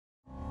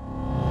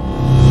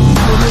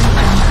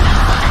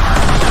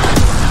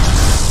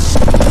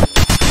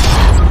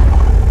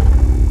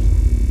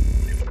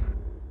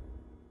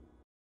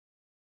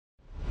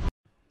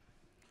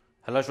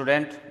Hello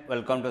student,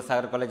 welcome to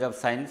Sagar college of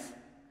science.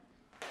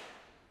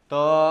 तो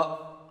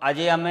आज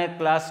आम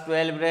क्लास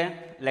 12 रे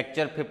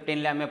लेक्चर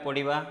 15 आम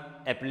पढ़ा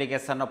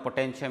एप्लिकेशन ऑफ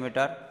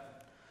पोटेंशियोमीटर।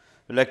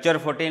 लेक्चर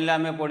 14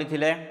 आम पढ़ी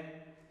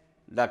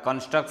the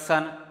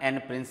construction and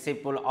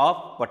principle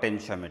of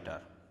potentiometer.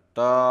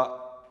 तो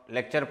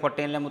लेक्चर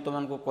 14 मुझे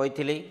तुमको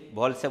कही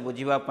भल से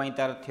बुझापी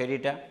तार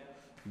थ्योरीटा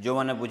जो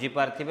मैंने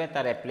बुझीपारे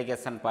तार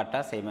एप्लिकेशन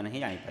पार्टा से ही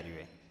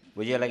जानीपारे।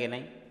 बुझीगला कि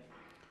नहीं?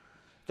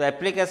 तो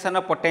एप्लिकेशन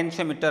ऑफ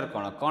पोटेंशियोमीटर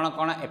कौन कौन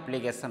कौन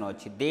एप्लिकेशन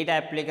अच्छी दुईटा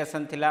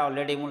एप्लिकेशन थिला।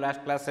 ऑलरेडी मु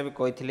लास्ट क्लास भी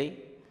कही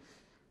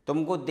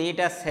तुमको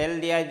दुईटा सेल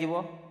दिज्व।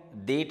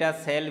 दुईटा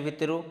सेल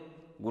भितर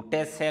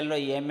गोटे सेल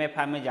ईएमएफ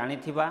आम जानी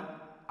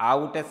आउ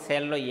गोटे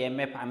सेल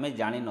ईएमएफ आम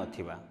जानी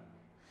नथिबा।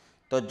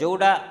 तो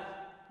जोड़ा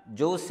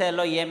जो सेल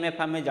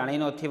ईएमएफ आम जानी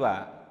नथिबा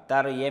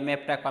तार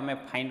ईएमएफ टाक आम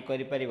फाइंड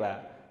करि परिबा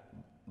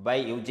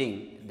by using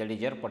that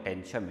is your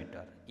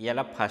potentiometer. ये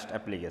है फर्स्ट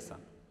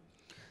एप्लिकेशन।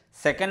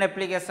 सेकेंड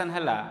एप्लिकेशन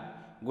है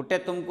गोटे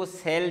तुमको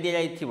सेल दि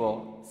जाइथिबो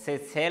से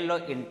सेल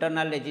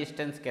इंटरनल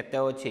रेजिस्टेंस केते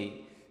अछि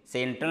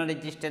से इंटरनल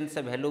रेजिस्टेंस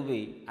वैल्यू भी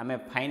आम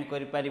फाइंड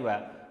करि परिबा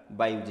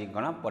बाय यूजिंग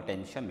कोन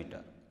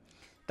पोटेंशियोमीटर।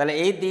 ताले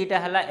ए दुईटा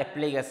है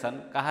एप्लिकेशन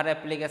कहार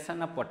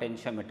एप्लिकेशन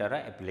पोटेंशियोमीटर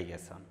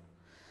एप्लिकेशन।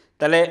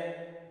 ताले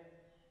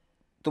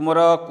तुमर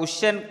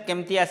क्वेश्चन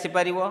केमती आसी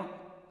परिबो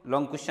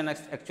लॉन्ग क्वेश्चन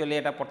एक्चुअली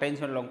एटा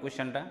पोटेंशियोमीटर लॉन्ग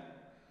क्वेश्चनटा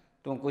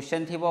तुम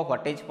क्वेश्चन थिबो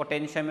what is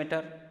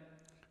potentiometer,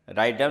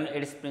 write down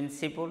it's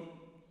principal,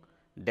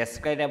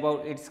 describe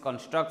about its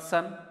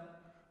construction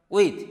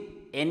with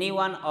any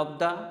one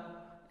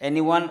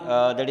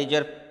that is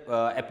your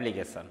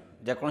application।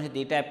 जेकोसी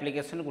दुईटा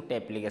एप्लिकेशन गोटे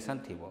एप्लिकेशन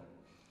थिबो।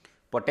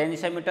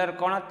 Potentiometer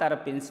कौन तार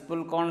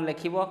प्रिंसिपल कौन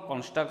लिखिबो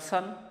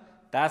कंस्ट्रक्शन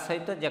ता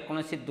सहित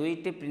जेकोसी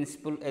दुईटी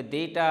प्रिंसिपल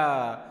दुईटा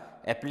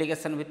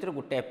एप्लिकेशन भितर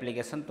गोटे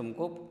एप्लिकेशन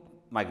तुमको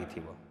मागी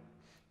थिबो।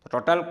 तो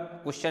टोटल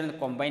क्वेश्चन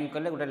कंबाइन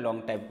कले गोटे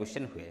लॉन्ग टाइप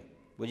क्वेश्चन हुए।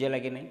 बुझेला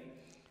कि नहीं?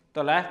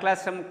 तो लास्ट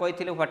क्लास हम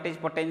कही व्हाट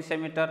इज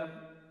पोटेंशियोमीटर,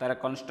 तार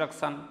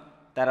कंस्ट्रक्शन,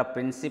 तार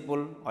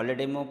प्रिंसिपल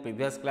ऑलरेडी मु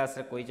प्रीवियस क्लास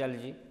रे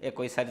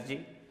कही सारी।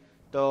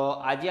 तो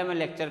आज आम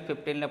लेक्चर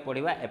 15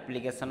 पढ़ा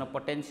application of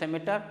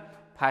potentiometer.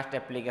 First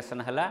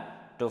application है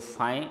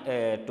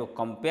to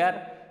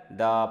compare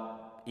the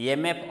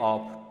EMF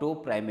of to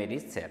primary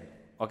cell.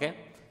 Okay,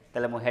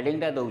 ताले मु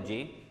हेडिंग टा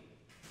दउजी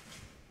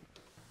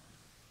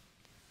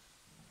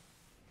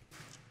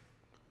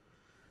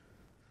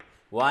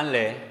वन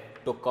ले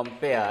to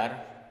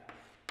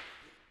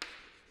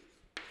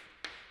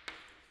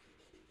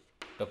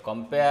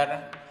compare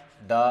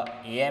the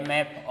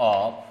EMF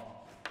of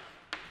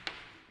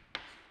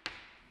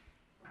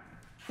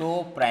two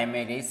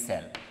primary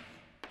cell।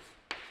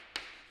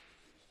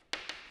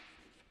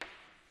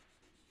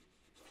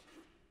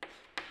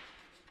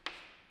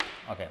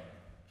 Okay,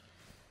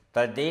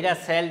 तो दुईटा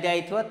सेल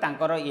दिया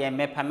तांकर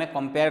ईएमएफ आम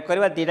कंपेयर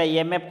करवा। दुईटा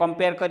ईएमएफ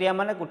कंपेयर करिया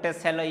माने गोटे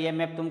सेल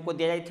ईएमएफ तुमको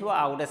दिया जाइथिबो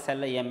आ गोटे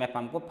सेल ईएमएफ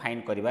हमको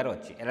फाइंड करिवार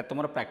अछि। एला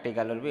तुमर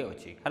प्रैक्टिकल भी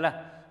अछि हला।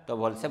 तो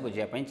भल से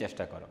बुझिया पई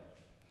चेष्टा करो।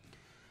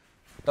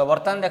 तो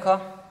बर्तमान देख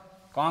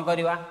कौन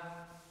करवा।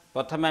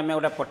 प्रथम आम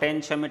गोटे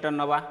पोटेंशियोमीटर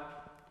नवा।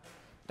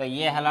 तो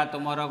ये है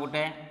तुम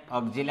गोटे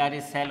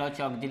ऑक्सिलरी सेल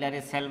अच्छे।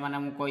 ऑक्सिलरी सेल माने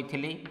मु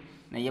कही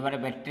ये बारे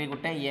बैटेरी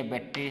गोटे ये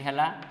बैटेरी है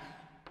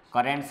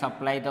करेंट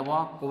सप्लाई दब।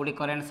 कौड़ी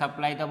करेंट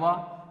सप्लाई दब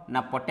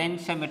ना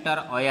पोटेंशियोमीटर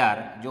वायर।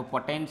 जो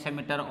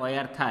पोटेंशियोमीटर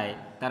वायर थाए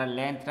तार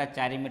लेंथटा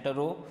 4 मीटर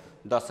रु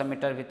 10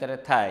 मीटर भितर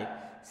थाए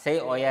से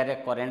वायर रे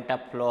करेंटटा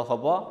फ्लो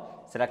होबो।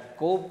 सेटा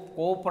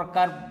को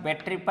प्रकार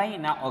बैटेरी पाई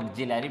ना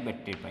ऑक्सिलरी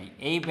बैटेरी पाई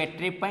एई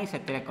बैटेरी पाई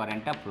सेते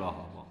करेंटटा फ्लो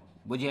होबो।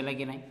 बुझियला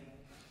कि नहीं?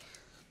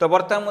 तो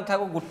बर्तमान मुझे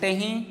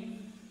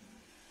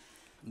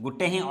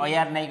गुटे ही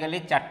वायर नहीं गली।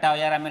 4टा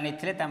वायर आम नहीं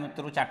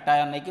भितर 4टा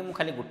वायर नहीं कि मुझे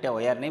खाली गोटे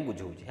वायर नहीं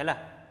बुझाऊँ है।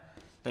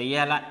 तो ये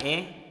है ए,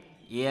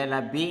 ये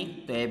है बी।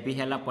 तो ए बी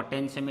है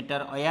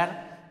पोटेंशियोमीटर वायर।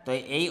 तो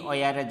यही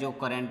वायर जो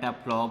करेंटटा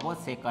फ्लो होबो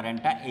से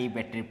करेंटटा यही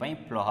बैटेरी पाई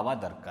फ्लो हवा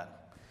दरकार।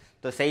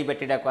 तो सही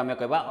बैटेरीटा को आम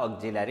कहबा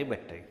ऑक्सिलरी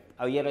बैटेरी।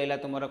 आ ये रहा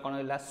तुम कौन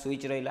रहा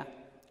स्विच रहा।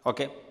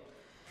 ओके,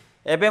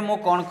 एबे मु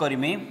कौन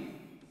करमी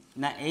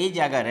ना यही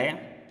जगार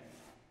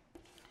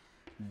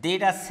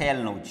दुईटा सेल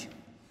नौ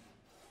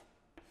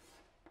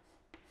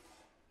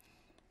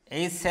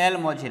सेल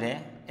मझे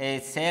ए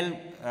सेल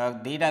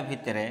दुईटा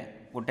भितर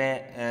गोटे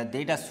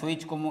दुईटा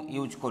स्विच को मु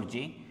यूज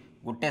करुँची।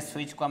 गोटे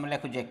स्विच को आम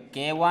लिखुचे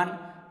K1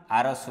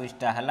 आर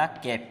स्विचटा है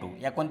K2।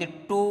 या कहते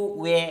टू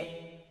वे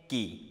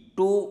की।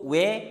 टू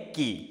वे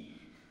की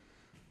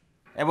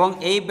एवं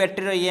यही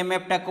बैटेरी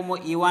ईएमएफ टा को मु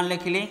E1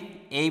 लिखिली।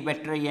 यही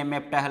बैटेरी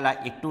ईएमएफ टा है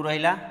E2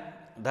 रहा।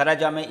 धरा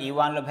जो आम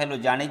E1 वैल्यू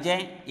जानीजे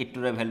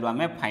E2 रे वैल्यू आम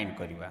फाइंड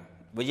करवा।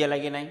 बुझेगा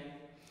कि नहीं?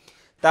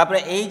 तापर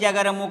यही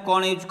जगार मु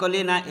कौन यूज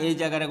कली ना यही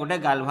जगार गोटे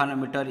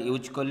गाल्वानोमीटर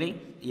यूज कली।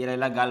 ये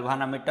रहा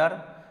गाल्वानोमीटर।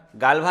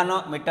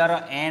 गाल्वानोमीटर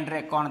एंड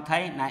रे कौन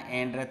थाए ना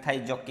एंड रे थाए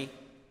जकी।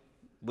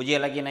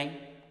 बुझेगा कि नहीं?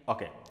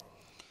 ओके,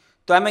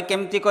 तो आम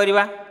केमती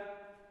करवा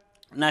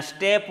ना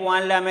स्टेप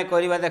 1 ले आम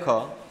करवा। देख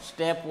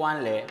स्टेप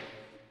 1 ले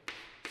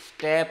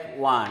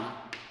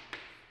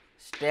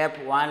स्टेप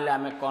 1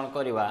 आम कौन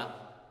करवा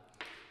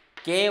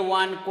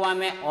K1 को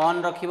आम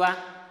ऑन रखिबा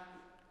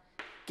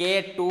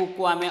K2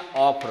 को आम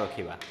ऑफ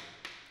रखा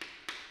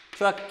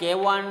छुआ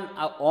K1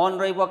 ऑन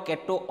रही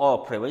K2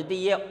 ऑफ रही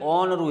ये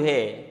ऑन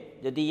रुहे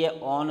जदि ये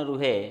ऑन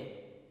रुहे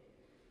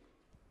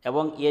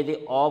एवं ये यदि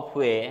ऑफ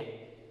हुए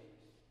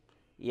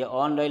ये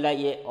ऑन रहा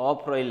ये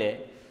ऑफ रही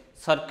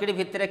सर्किट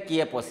भितर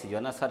किए पशिज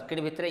ना सर्किट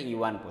भितर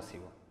E1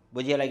 पशिब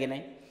बुझीगला कि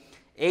नहीं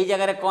यही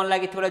जगह कौन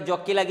लगी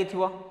जकी लगी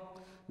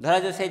धरा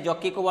जो से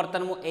जकी को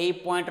बर्तमान मुझे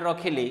पॉइंट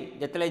रखिली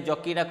जिते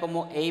जकीटा को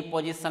मुझे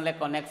पोजिशन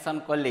कनेक्शन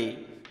कली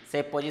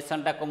से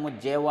पोजिशनटा को मुझे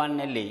J1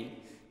 नेली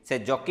से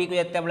जकी को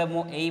जिते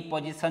मुझे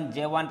पोजिशन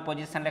J1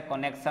 पोजिशन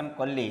कनेक्शन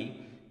कली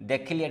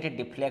देखिली ये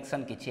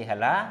डिफ्लेक्शन किसी है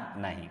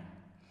ना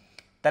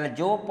ताले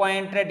जो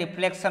पॉइंट रे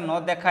डिफ्लेक्शन न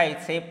देखाई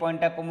से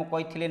पॉइंटा को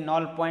मुझे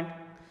नल पॉइंट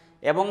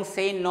एवं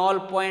से नल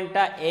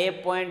पॉइंटा ए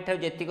पॉइंट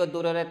जेतिक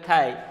दूर रे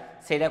थाए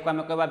सेटा को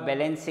आम कह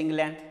बैलेंसिंग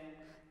लेंथ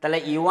ताले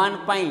E1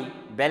 पाई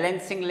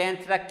बैलेंसिंग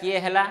लेंथटा किए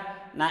हैला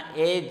ना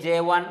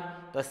J1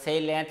 तो से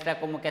लेंथटा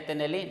को मुझे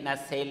नेली ना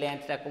से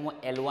लेंथटा को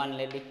मुझे L1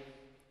 लेली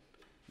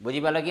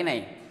बुझीपाल कि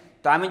नहीं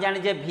तो आम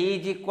जाने V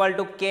is equal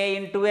to K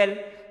into L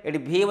ये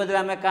V बदले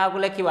आम क्या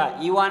लिखा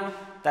E1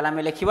 ताले आम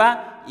लिखा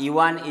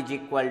E1 is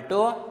equal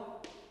to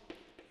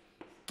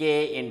K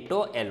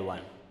into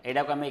L1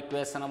 यहाँ को आम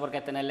इक्वेशन नंबर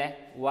केते नेले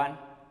 1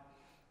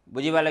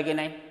 बुझीपाल कि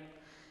नहीं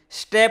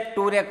स्टेप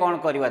 2 रे कौन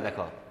करवा देख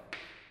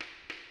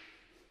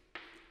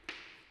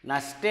ना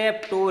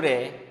स्टेप 2 रे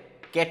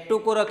K2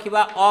 को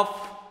रखिबा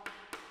ऑफ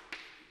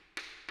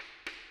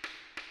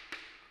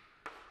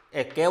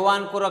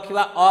K1 को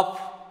रखिबा ऑफ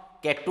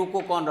K2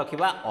 को कौन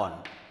रखिबा ऑन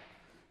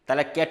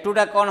ताले K2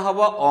 टा कौन हम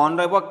ऑन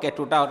रहिबो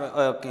K2 टा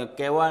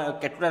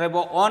K2 टा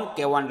रहिबो ऑन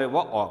K1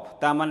 रहिबो ऑफ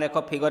ता माने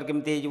देखो फिगर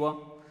केमती हिजबो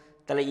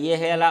ताले ये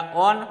हैला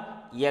ऑन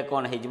ये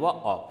कौन हिजबो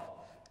ऑफ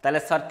ताले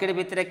सर्किट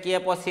भितर किए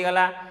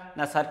पशिगला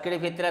ना सर्किट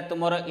भितर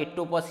तुमर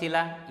E2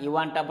 पशिला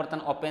E1 टा बर्तन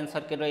ओपन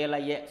सर्किट रहिला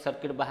ये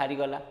सर्किट बाहरी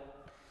गला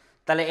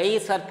ताले यही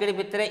सर्किट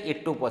भितर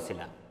E2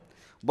 पशिला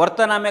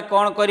बर्तन आम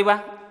कौन करवा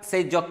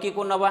से जकी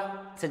को नवा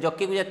से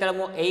जकी को जिते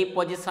मुझे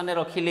पोजिशन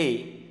रखिली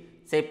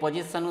से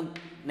पोजिशन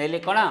नेली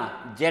कौन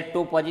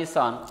J2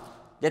 पोजिशन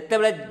जिते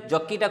बड़े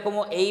जकीटा को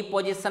मुझे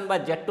पोजिशन बा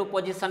J2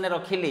 पोजिशन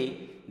रखिली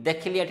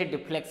देखिली ये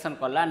डिफ्लेक्शन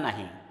कला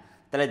नहीं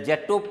ताले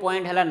J2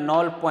 पॉइंट है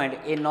नल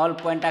पॉइंट ये नल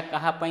पॉइंटा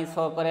कहाँ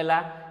शो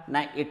करेला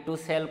ना E2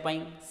 cell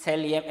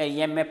cell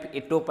EMF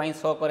E2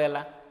 show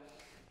करेला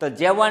तो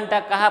J1 टा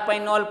कहाँ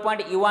नल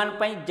पॉइंट E1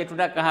 J2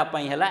 टा कहाँ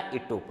है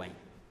E2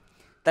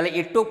 ताले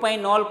E2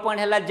 नल पॉइंट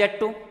है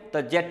J2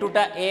 तो J2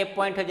 टा ए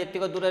पॉइंट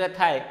जीतक दूर रे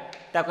थाए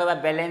ता कहबा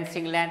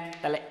बैलेंसिंग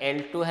लेंथ ताले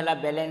L2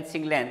 है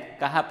बैलेंसिंग लेंथ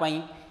कहाँ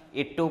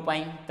E2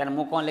 ताले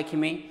मु कौन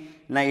लिखिमी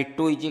ना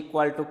E2 is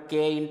equal to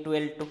K into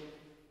L2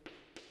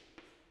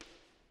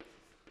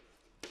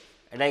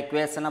 Etah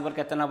equation number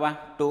केते नबा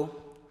 2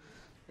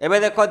 एबे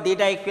देखो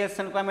दीटा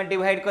इक्वेशन को हमें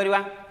डिवाइड करवा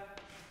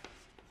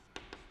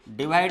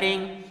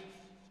dividing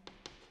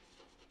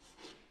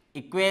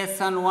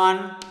equation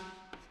 1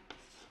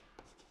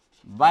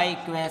 by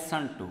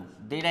equation 2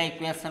 दीटा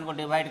equation को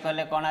डिवाइड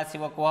करले कौन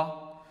आसीबो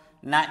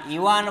कह ना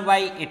E1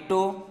 bye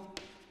E2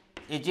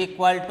 is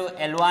equal to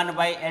L1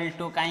 bye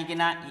L2 कहीं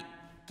ना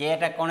K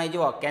टा कौन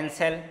हो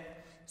cancel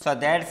so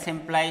that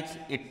simplifies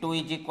E2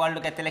 is equal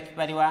to केते लिखि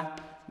परिवा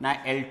ना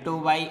L2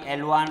 bye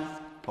L1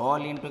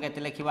 whole into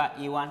केते लिखिबा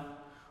E1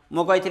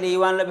 मु कहितली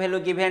E1 रो वैल्यू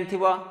गिवन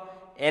थिबो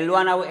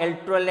L1 आउ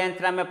L2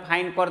 लेंथ रा में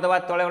फाइंड कर दबा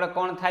तळे गोटे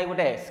कोन थाई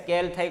गोटे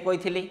स्केल थाई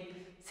कहितली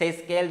से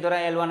स्केल द्वारा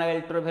L1 आउ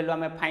L2 रो वैल्यू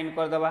हमें फाइंड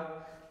कर दबा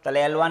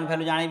तले L1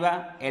 वैल्यू जानिबा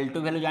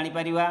L2 वैल्यू जानि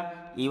परिबा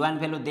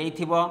E1 वैल्यू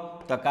देइथिबो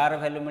तो कार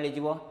वैल्यू मिलि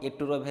जिवो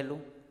E2 रो वैल्यू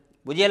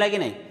बुझियला कि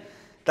नहीं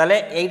तले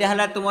एइडा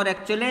हला तुमर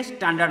एक्चुअली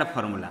स्टैंडर्ड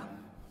फार्मूला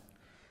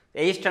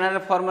एई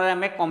स्टैंडर्ड फार्मूला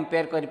में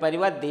कंपेयर करि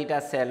परिबा दीटा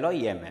सेल रो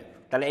EMF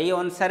ताले एई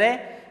अनुसार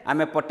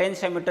आमे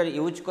पोटेंशियोमीटर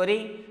यूज करी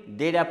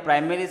दीटा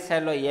प्राइमरी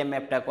सेल रो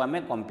EMF टा को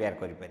आमे कंपेयर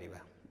करि परिबा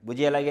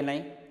बुझियला कि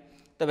नहीं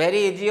तो वेरी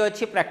इजी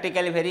अच्छी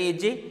प्रैक्टिकली वेरी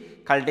इजी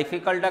खाली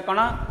डिफिकल्ट कौन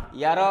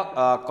यार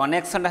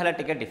कनेक्शन है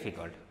टिके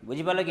डिफिकल्ट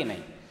बुझिपाल कि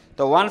नहीं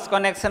तो वन्स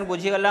कनेक्शन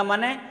बुझीगला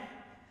माने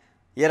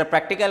यार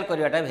प्रैक्टिकल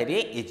करवाटा वेरी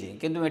इजी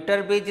किंतु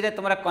मीटर ब्रिज रे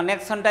तुम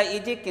कनेक्शन टा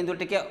इजी किंतु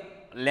टिके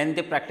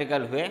लेंथी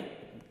प्रैक्टिकल हुए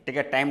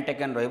टिके टाइम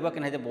टेकन रहिबो कि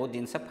नहीं बहुत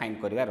जिनस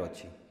फाइंड करिवार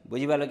अछि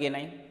बुझिपाल कि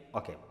नहीं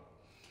ओके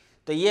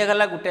तो ये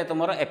गला गुटे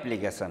तुम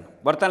एप्लिकेशन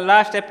बर्तमान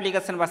लास्ट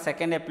एप्लिकेशन बा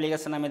सेकेंड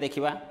एप्लिकेशन आम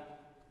देखा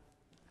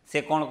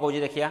से कौन कौन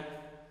देखिया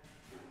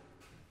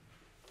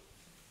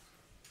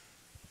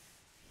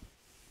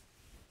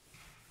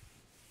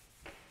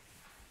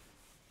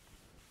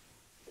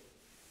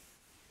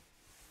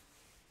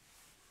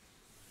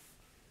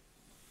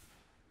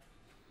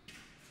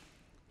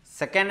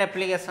सेकेंड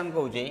एप्लिकेशन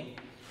कौन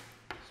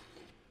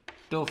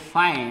to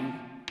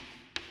find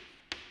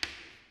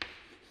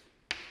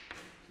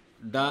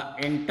the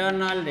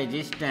internal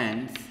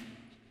resistance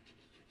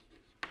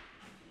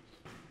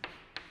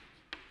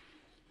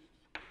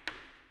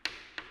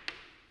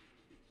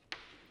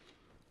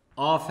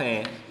of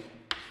a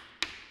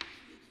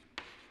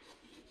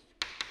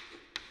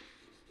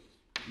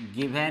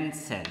given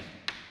cell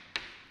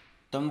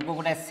तुमको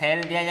गोटे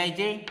सेल दि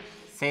जाइए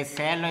से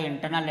सेल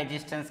इंटरनल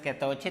रेजिस्टेंस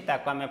केते अछि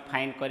ताको आमे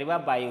फाइंड करबा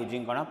बाय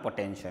यूजिंग कोन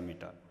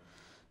पोटेंशियोमीटर।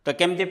 तो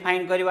केमती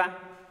फाइंड करबा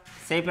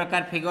से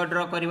प्रकार फिगर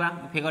ड्रॉ करबा।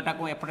 फिगरटा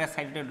को एपटे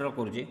साइड रे ड्रॉ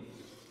करूजी।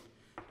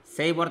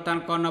 से बर्तन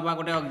कोन नबा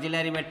गोटे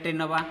ऑक्सिलरी बैटरी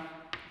नबा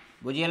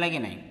बुझियला कि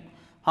नहीं।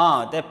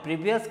 हाँ तो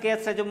प्रीवियस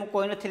केस जो मु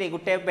कोइ नथि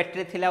गोटे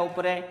बैटरी थिला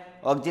ऊपरे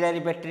ऑक्सिलरी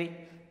बैटरी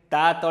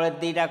ता तले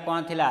दीटा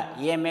कोन थिला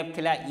ईएमएफ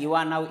थिला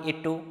E1 आउ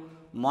E2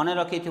 मन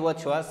रखिथिबो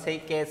छुआ से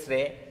केस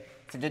रे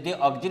जदि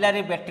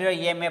ऑक्सिलरी बैटरी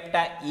ईएमएफ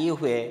टा E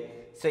हुए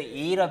से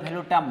E row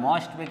वैल्यूटा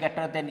must be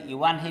greater than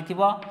E1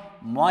 हेथिबो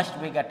must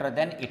be greater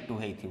than E2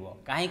 हेथिबो।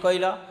 काहे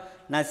कहलो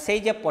ना से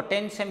जे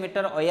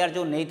पोटेंशियोमीटर आयर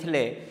जो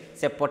नैथिले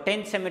से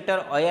पोटेंशियोमीटर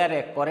आयर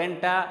रे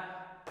करेंटटा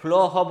फ्लो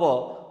होबो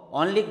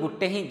ओनली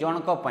गुटे ही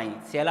जनक पई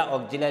सेला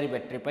ऑक्सिलरी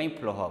बैटरी पई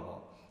फ्लो होबो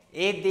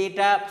ए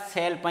दीटा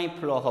सेल पई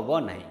फ्लो होबो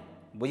नहीं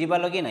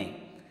बुझिबालो कि नहीं।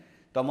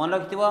 तो मन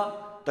रखिथिबो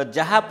तो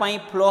जहाँ पई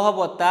फ्लो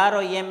होबो तार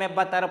ईएमएफ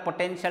बा तार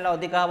पोटेंशियल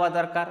अधिक हवा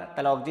दरकार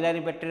ताले ऑक्सिलरी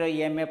बैटरी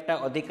ईएमएफ टा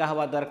अधिक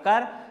हवा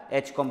दरकार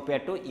as compare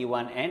to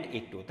E1 and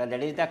E2 ता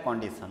दैट इज द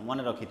कंडीशन मन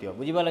रखिथिबो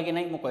बुझिबालो कि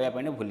नहीं। मु कहया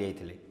पई भूली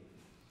जाइथिले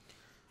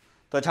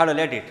तो छाड़ो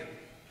लेट इट।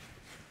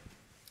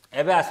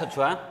 एबे आसो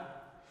छुआ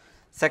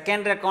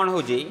सेकेंड रे कोन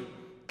होजी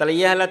ताले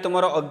ये हला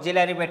तुमरो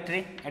ऑक्सिलरी बैटरी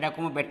एटा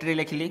को मु बैटरी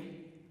लिखली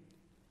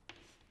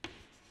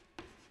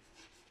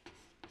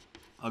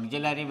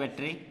ऑक्सिलरी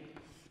बैटरी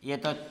ये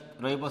तो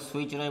रहिबो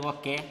स्विच रहिबो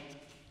के।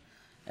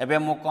 एबे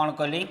मु कोन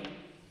कली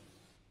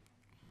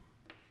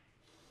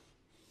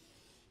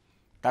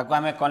ताको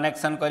आमे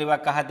कनेक्शन करबा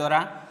कहा द्वारा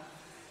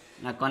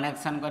ना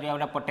कनेक्शन करिया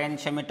ओटा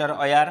पोटेंशियोमीटर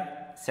आयर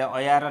से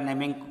आयर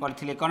नेमिंग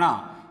करथिली कोन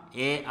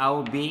ए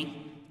आउ बी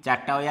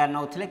चारटा आयर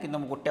नउथिले किंतु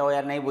गुटे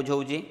आयर नै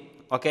बुझौजी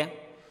ओके।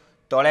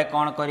 तले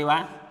कौन करवा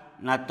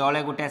ना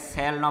तले गोटे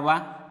सेल नवा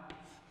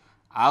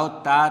आउ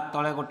ता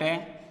तले गोटे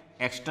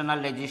एक्सटर्नल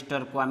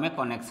रेजिस्टर को आमे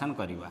कनेक्शन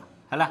करवा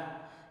हला।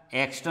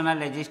 एक्सटर्नल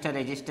रेजिस्टर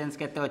रेजिस्टेंस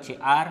केते अछि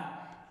आर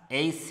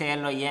ए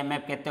सेल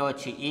ईएमएफ केते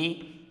अछि ई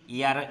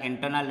यार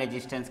इंटरनल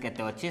रेजिस्टेंस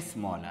केते अछि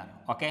स्मॉल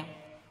आर ओके।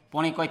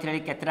 पुणी कहिथले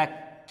केतरा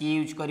की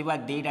यूज करवा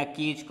दीटा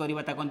की यूज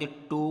करवा ता कोनती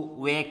टू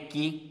वे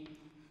की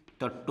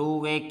तो टू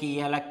वे की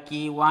ये हला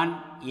की 1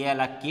 ये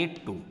हला की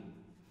 2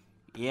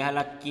 ये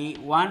हला की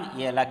 1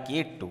 ये हला की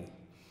 2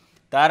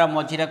 तार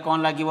मझिरे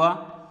कौन लागिवो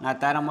ना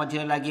तार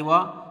मझिरे लागिवो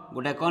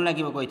गोटे कौन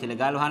लागिवो कहिथिले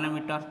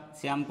गाल्वानोमीटर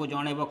से हमको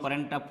जणैबो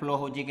करेंट फ्लो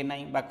होजी कि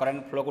नहीं बा करेंट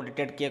फ्लो को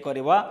डिटेक्ट किए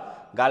करिवो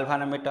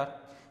गाल्वानोमीटर।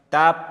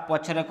 ता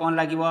पछरे कौन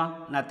लागिवो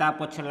ना ता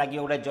पछरे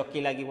लागिवो गोटे जकी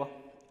लागिवो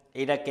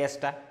एटा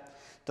केसटा।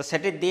 तो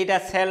सेठी दीटा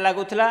सेल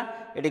लागुथला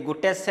एटी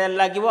गोटे सेल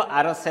लागिवो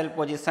आरो सेल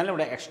पोजीशन ले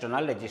गोटे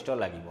एक्सटर्नल रेजिस्टर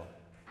लागिवो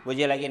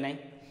बुझियला कि नहीं।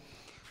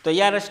 तो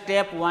यार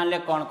स्टेप 1 ले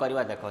कौन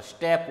करवा देखो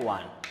स्टेप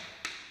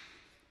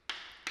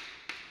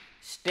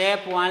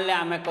 1 ले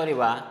आमे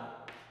करवा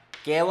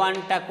K1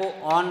 टा को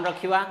ऑन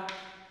रखिवा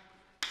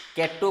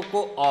K2 को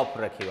ऑफ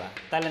रखिवा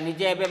ताले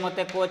निजे एबे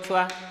मते को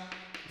छुआ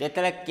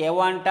जेतले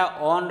K1 टा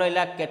ऑन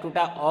रहिला K2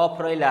 टा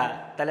ऑफ रहिला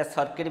ताले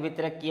सर्किट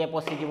भितरे किए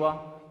पसि जीवो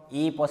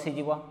ई पसि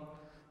जीवो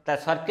ता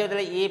सर्किट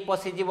जले ई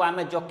पसि जीवो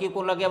आमे जकी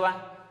को लगेबा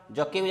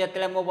जकी को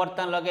जेतले मो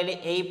बर्तन लगेली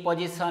एई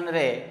पोजीशन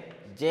रे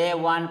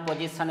J1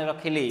 position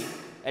रखिली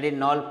AD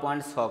null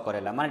point show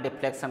करेला माने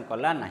डिफ्लेक्शन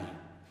करला नहीं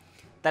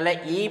ताले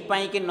ई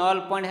पई कि नल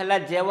पॉइंट हला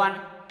J1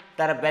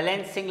 तार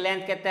बैलेंसिंग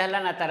लेंथ केते हला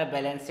ना तार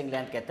बैलेंसिंग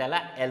लेंथ केते हला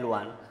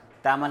L1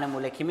 ता माने मु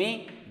लिखिमी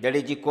that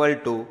is equal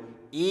to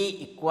E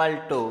equal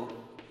to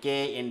K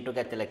into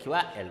केते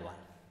लिखिवा L1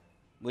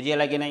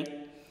 बुझियला कि नहीं।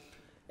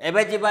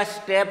 एबे जीवा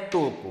स्टेप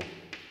 2 को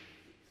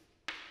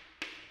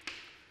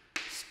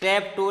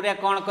स्टेप 2 रे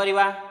कोन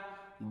करबा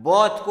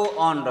बोथ को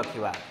ऑन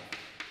रखिवा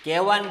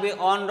K1 भी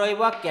ऑन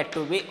रहिबो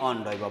K2 भी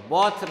ऑन रहिबो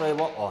बोथ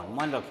रहिबो ऑन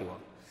मन रखिबो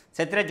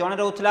सेतरे जण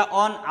रहउथला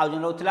ऑन आ जण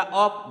रहउथला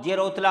of J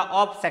रहउथला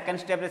of second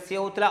step रे से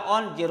होउथला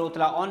ऑन जे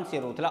रहउथला ऑन से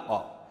रहउथला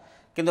ऑफ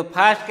किंतु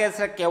फर्स्ट केस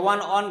रे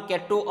K1 on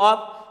K2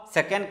 of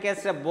second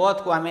case रे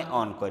बोथ को हमें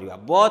ऑन करबा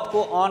बोथ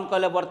को ऑन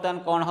कले बर्तन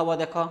कोन होबो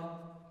देखो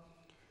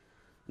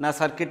ना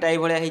सर्किट आई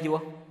भले हे जिवो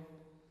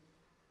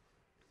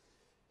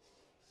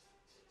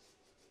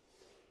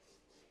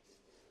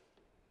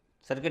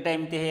सर्किट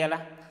एमती हे गला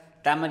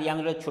तामर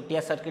यामरो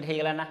छोटिया सर्किट हे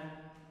गला ना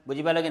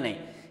बुझिबालो कि नहीं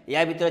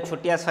या भीतर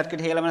छोटिया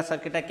सर्किट हे गला माने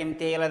सर्किटा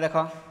केमती हे गला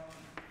देखो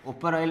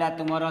ऊपर रहिला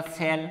तुमरो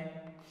सेल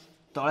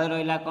तळे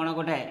रहिला कोन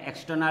गोटे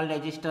एक्सटर्नल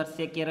रेजिस्टर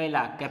से के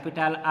रहिला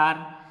कैपिटल आर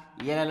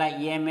ये रहिला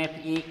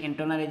ईएमएफ ई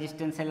इंटरनल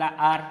रेजिस्टेंस हला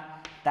आर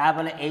ता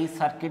बोले एई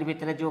सर्किट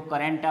भीतर जो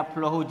करंट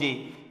फ्लो होजी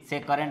से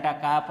करंट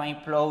का पई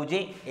फ्लो होजी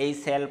एई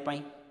सेल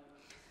पई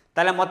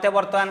ताले मते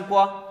वर्तमान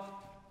को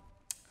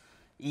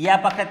या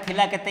पाखे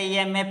थिला केते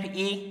ईएमएफ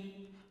ई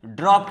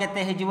ड्रॉप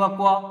केते हे जीवो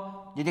को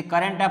यदि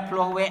करंट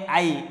फ्लो हुए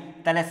आई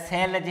ताले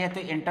सेल जेहेतु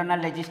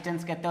इंटरनल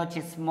रेजिस्टेंस केते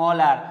अछि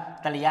स्मॉल आर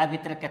ताले या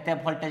भीतर केते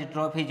वोल्टेज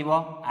ड्रॉप हे जीवो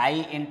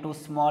आई इनटू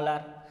स्मॉल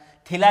आर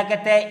थिला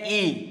केते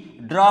ई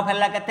ड्रॉप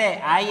हला केते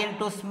आई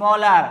इनटू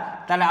स्मॉल आर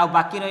ताले आ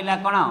बाकी रहिला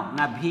कोन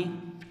ना v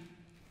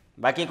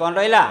बाकी कोन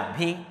रहिला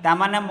v ता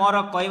माने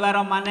मोर कहबार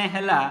माने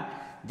हला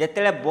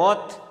जेतेले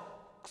बोथ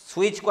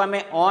स्विच को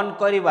हमें ऑन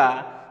करबा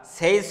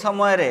सेही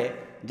समय रे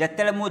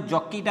जिते मु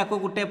जकीटा को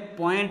गोटे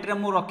पॉइंट रे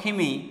मु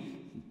रखिमी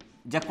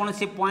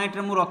जेकोसी पॉइंट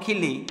रे मु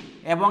रखिली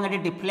एवं ये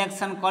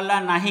डिफ्लेक्शन कला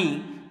नहीं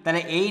ताले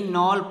यही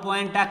नल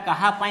पॉइंटा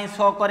कहाँ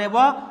शो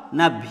करेबो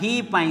ना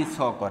भी पाई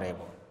शो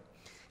करेबो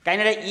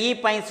कहीं ई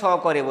पाई शो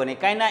करेबोनी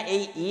कहीं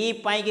ई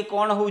पाई कि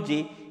कौन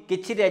होउची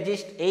किछि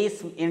रेजिस्ट ए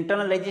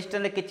इंटरनल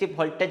रेजिस्टेंस किछि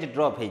वोल्टेज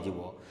ड्रॉप हो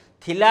जिवो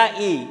थिला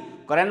ई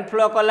करंट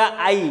फ्लो कला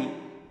आई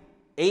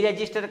ए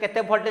रेजिस्टर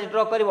केते voltage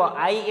draw करिवो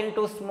I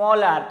into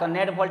small are तो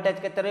नेट वोल्टेज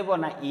केते रहबो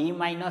ना ई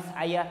माइनस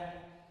आई आर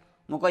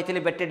मु कहितली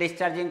बैटरी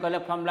डिस्चार्जिंग कले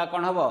फॉर्मूला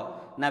कोन हबो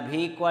ना v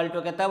इक्वल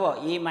टू केते हबो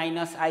ई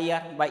माइनस आई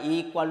आर बा E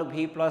equal to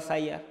v plus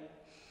I R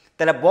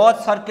तले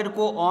बोथ सर्किट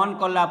को ऑन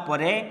कला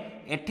परे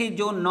एठी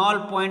जो नल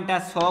पॉइंटा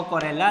शो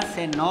करेला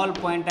से नल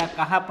पॉइंटा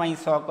कहा पई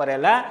शो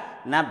करेला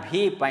ना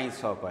v पई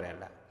शो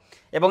करेला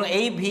एवं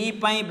एई v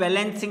पई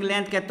बैलेंसिंग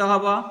लेंथ केते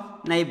हबो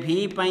ना ए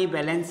v पई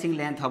बैलेंसिंग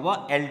लेंथ हबो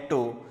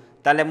L2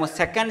 ताले मु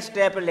सेकंड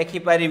स्टेप लिखि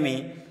परिमी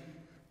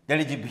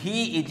that is v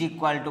is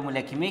equal to मु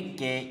लिखिमी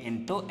k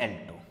into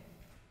L2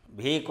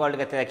 v equal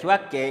केते लिखिबा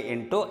k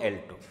इनटू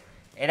L2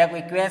 एडा को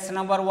इक्वेशन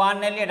नंबर 1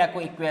 नेली एडा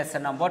को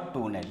इक्वेशन नंबर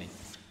 2 नेली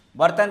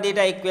बर्तन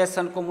दीटा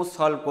इक्वेशन को मु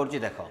सॉल्व करछि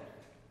देखो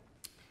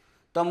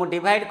तो मु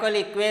डिवाइड कली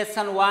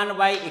इक्वेशन 1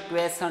 बाय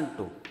इक्वेशन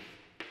 2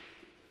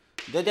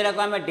 जदि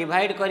को आम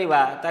डिवाइड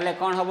करवा ताले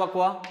कौन हम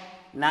कह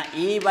ना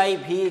e bye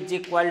v is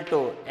equal to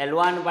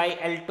L1 bye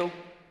L2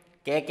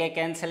 के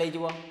कैंसल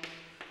हो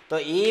तो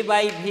e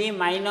bye v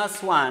minus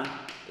 1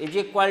 is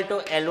equal to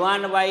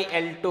L1 bye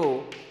L2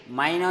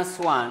 minus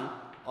 1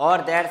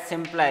 और that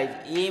simplifies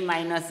e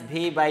minus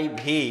v bye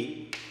v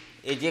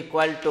is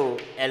equal to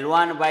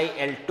L1 bye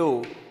L2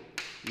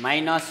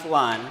 minus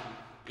 1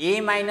 e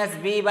minus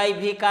v bye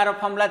v car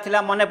formula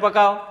थिला मने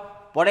पकाओ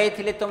पढ़े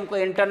थी तुमको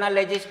internal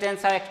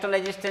resistance और external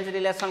resistance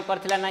relation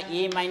करथिला ना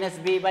e minus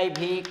v bye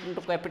v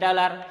into capital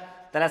R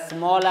ताला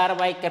small r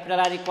by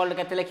capital R equal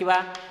केते लिखिबा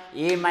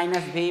e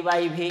minus v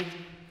bye v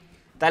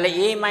ताले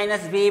e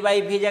minus v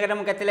bye v जगह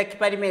हम केते लिखि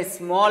परिमे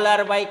small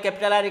r by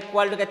capital R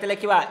equal केते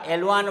लिखिबा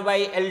L1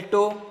 bye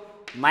L2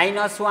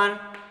 minus 1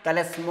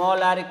 ताले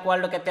small r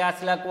equal केते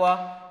आसला को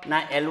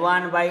ना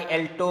L1 bye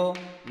L2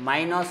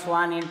 minus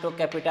 1 into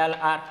capital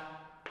R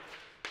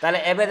ताले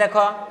एबे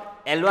देखो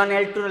L1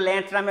 L2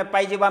 लेंथ में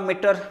पाई जीवा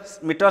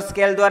मीटर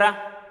स्केल द्वारा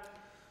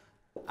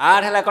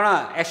R है कौन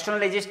एक्सटर्नल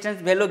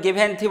रेजिस्टेंस वैल्यू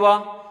गिवेन थी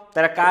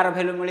तार कार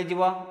वैल्यू मिल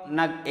जीव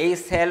ना ए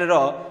सेल रो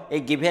ए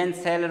given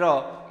cell row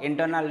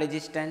internal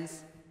resistance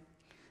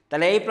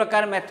ताले एई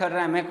प्रकार मेथड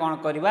रे हमें कौन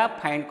करवा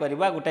फाइंड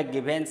करवा गोटे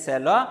गिवेन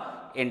सेल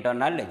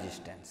इंटरनल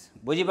रेजिस्टेंस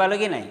बुझी पालो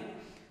कि नहीं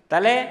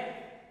ताले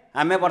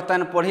हमें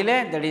बर्तमान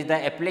पढ़िले that is the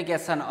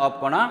application of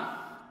कौन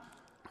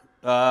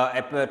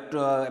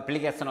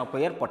एप्लीकेशन ऑफ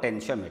योर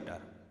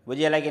पोटेंशियोमीटर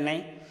बुझीगला कि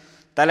नहीं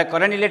ताले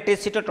करंट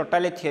इलेक्ट्रिसिटी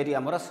टोटाली थियोरी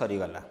आमर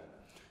सरीगला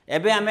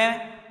एबे आमे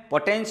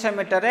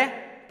पोटेंशियोमीटर रे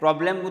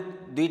प्रॉब्लम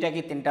दुईटा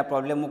कि तीनटा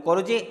प्रॉब्लम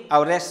करुँची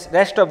आउ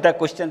रेस्ट ऑफ द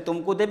क्वेश्चन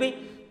तुमको देवी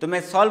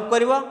तुम्हें सॉल्व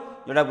करिवो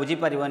जोड़ा बुझी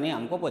पारिबनी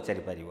हमको पचारि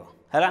पारिबो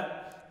हैला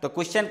तो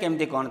क्वेश्चन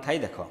केमती कौन थाई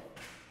देखो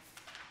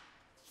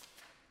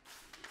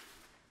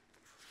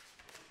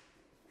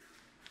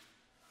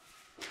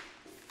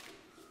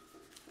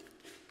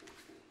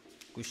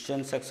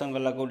क्वेश्चन सेक्शन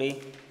गला कोडी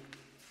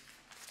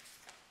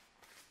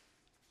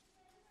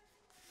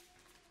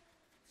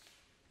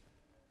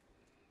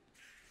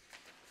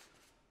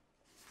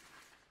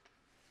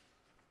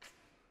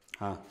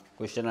हाँ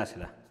क्वेश्चन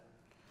आसला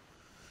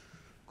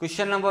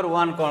क्वेश्चन नंबर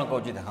 1 कौन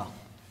कहूँ देख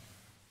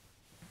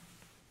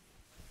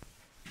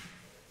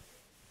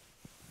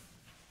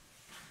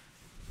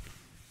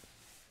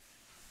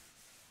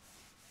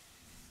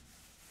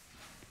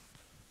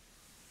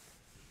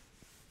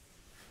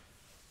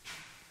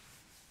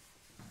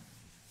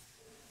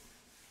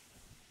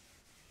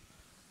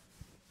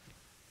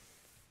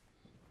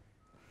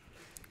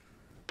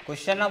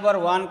क्वेश्चन नंबर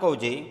 1 कहूँ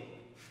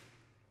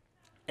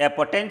ए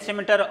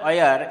potentiometer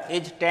wire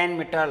is 10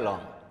 metre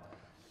long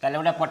ताले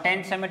गोटे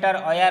पोटेंशियोमीटर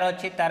वायर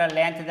अच्छी तार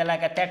लेंथ देला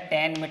केते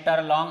 10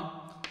 मीटर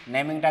लॉन्ग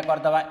नेमिंगटा कर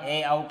दबा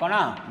ए आउ कोन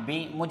बी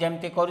मु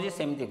जेमती करूजी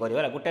सेमती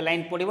करियो गोटे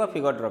लाइन पड़िबो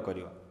फिगर ड्रा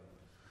करियो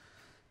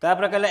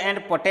तापर कहले and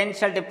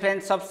potential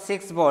difference of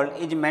 6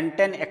 volt is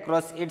maintain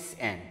across its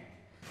and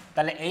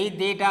ताले एई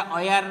दुईटा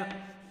वायर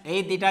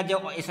एई दुईटा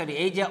जो सॉरी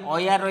एई जे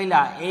वायर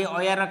रहिला ए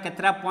वायर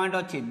केतरा पॉइंट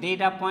अछि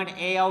दुईटा पॉइंट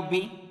ए आउ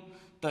बी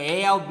तो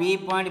ए आउ बी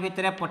पॉइंट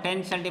भितर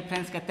पोटेंशियल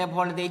डिफरेंस केते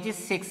वोल्ट देछि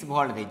 6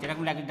 वोल्ट देछि जेटा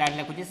डायरेक्ट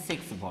लिखुछि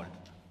 6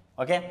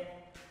 वोल्ट ओके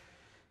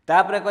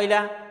तापर कहला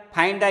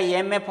find the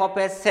EMF of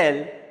A cell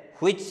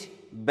which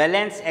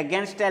balance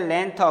against A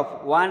length of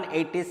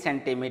 180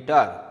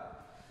 centimetre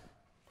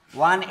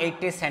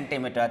 180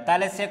 centimetre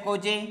ताले से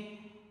कहछि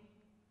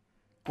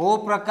को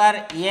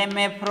प्रकार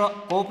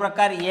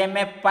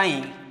ईएमएफ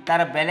पाई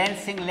तार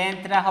बैलेंसिंग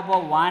लेंथ रा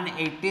हबो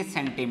 180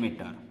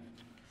 सेंटीमीटर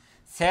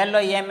सेल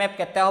ईएमएफ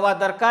केते होबा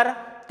दरकार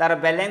तार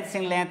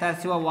बैलेंसिंग लेंथ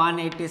आसीबो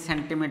 180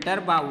 सेंटीमीटर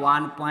बा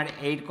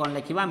 1.8 कोन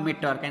लिखिबा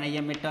मीटर कने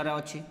ये मीटर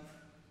अछि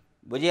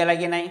बुझिया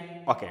लागि नहीं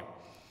ओके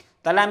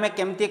ताले हमें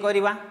केमती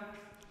करबा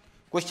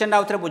क्वेश्चन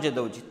आउथरे बुझे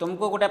दउची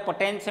तुमको गोटे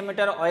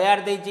पोटेंशियोमीटर ऑयर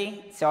देजी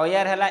से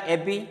ऑयर हैला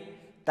एबी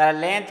तार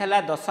लेंथ हैला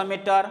 10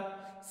 मीटर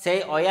से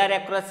ऑयर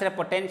एक्रॉस रे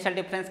पोटेंशियल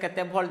डिफरेंस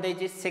केते वोल्ट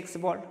देजी 6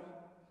 वोल्ट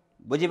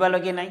बुझी पालो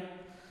कि नहीं।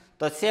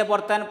 तो से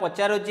बर्तमान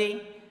पचारुची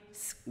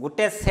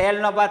गोटे सेल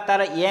नबा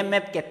तार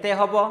ईएमएफ केते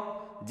हबो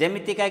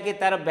जेमिति का कि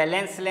तार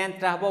बैलेंस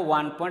लेंथ रा हबो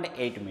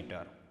 1.8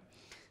 मीटर।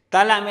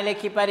 ताले आमे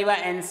लिखि परिबा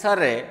आंसर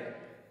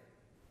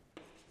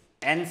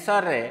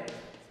रे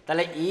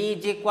ताले E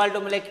इज इक्वल टू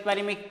लिखि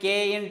पारिमी K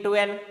इंटू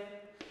L।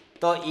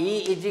 तो E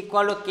is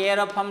equal to K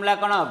row formula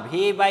cone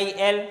V bye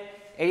L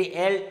AD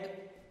L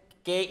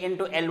K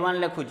into L1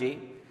 लिखुची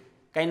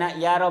कहिना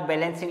यारो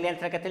बैलेंसिंग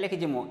लेंथ रे केते लिखि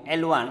जिमु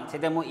L1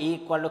 सेते मु E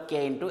equal to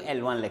K into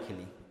L1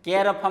 लिखिली।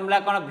 K row formula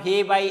cone V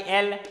bye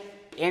L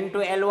into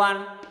L1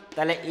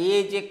 ताले E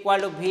is equal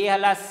to V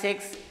हला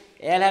 6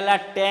 L हला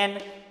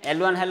 10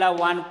 L1 हला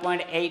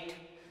 1.8।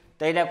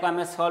 तो एटा को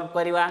हमें सॉल्व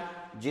करिवा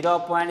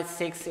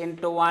 0.6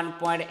 इंटू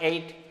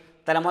 1.8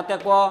 ताले मते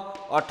को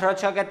 18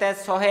 6 केते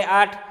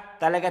 108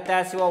 ताले केते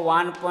आसीबो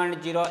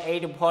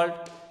 1.08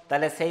 वोल्ट।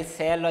 ताले सेही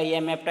सेल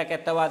ईएमएफ टा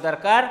केते होवा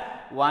दरकार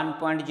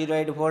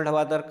 1.08 वोल्ट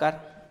होवा दरकार।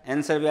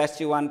 आंसर भी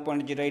आसी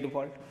 1.08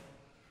 वोल्ट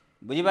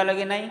बुझी पालो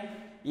कि नहीं।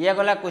 ये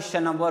गला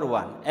क्वेश्चन नंबर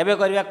 1। एबे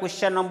करिया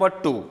क्वेश्चन नंबर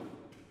 2।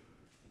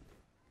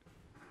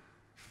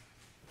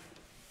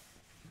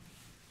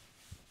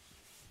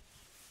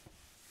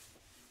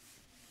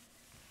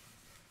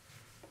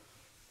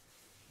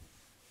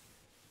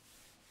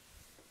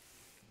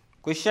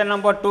 क्वेश्चन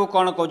नंबर 2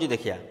 कौन कहूँ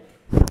देखिया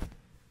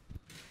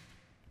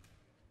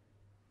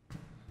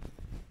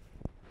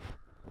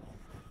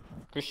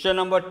क्वेश्चन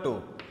नंबर 2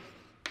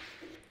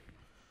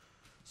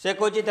 से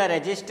कहूँ the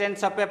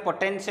resistance of A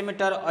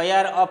potentiometer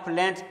or of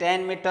length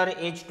 10 metre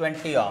is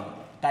 20 ओम।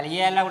 ताले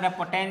ये हला गोटे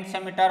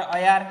पोटेंशियोमीटर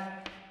ऑयर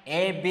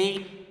ए बी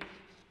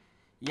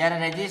यार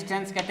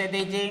रेजिस्टेंस केते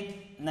देजी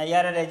ना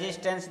यार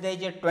रेजिस्टेंस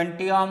देजी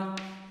 20 ओम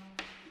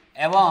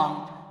एवं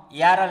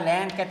यार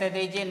लेंथ केते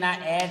देजी ना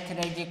एथ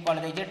देजी कोन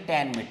देजी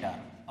 10 मीटर।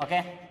 ओके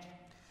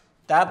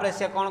तापर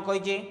से कोन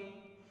कहिजी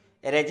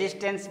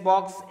resistance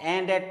box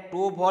and A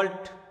 2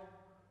 volt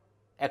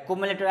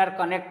accumulator are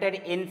connected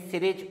in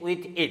series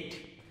with it.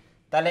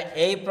 ताले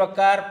एई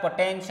प्रकार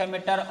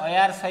पोटेंशियोमीटर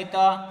ऑयर सहित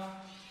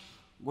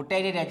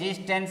गोटे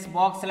रेजिस्टेंस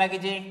बॉक्स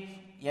लगी।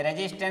 ये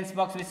रेजिस्टेंस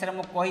बॉक्स विषय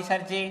में कही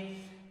सारी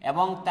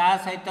एवं ता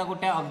सहित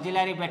गोटे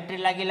ऑक्सिलरी बैटरी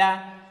लगिला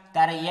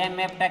तार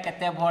ईएमएफ टा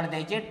केते वोल्ट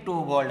देजी 2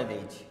 वोल्ट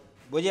देजी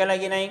बुझियला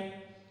कि नहीं।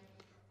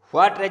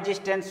 What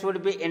resistance should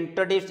be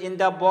introduced in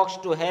the box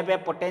to have a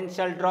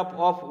potential drop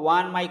of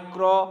 1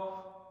 micro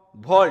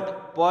volt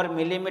पर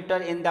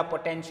millimetre in the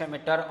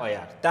potentiometer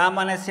or. ता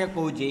माने से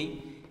कहूजी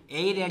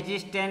एई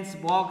रेजिस्टेंस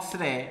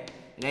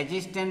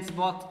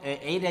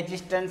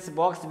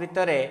बॉक्स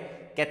भितरे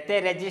केते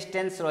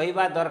रेजिस्टेंस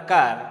रहिबा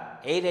दरकार।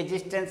 एई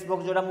रेजिस्टेंस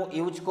बॉक्स जोड़ा मु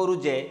यूज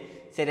करूजे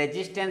से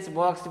रेजिस्टेंस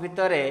बॉक्स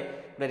भितरे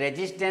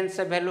रेजिस्टेंस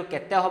वैल्यू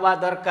केते होबा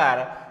दरकार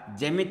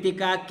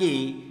जेमितिका कि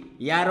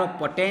यार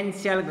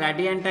पोटेंशियल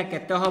ग्रेडियंट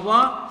केते होबो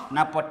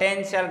ना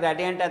पोटेंशियल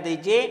ग्रेडियंट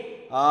दीजिए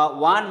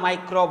 1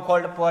 माइक्रो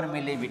वोल्ट पर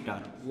मिलीमीटर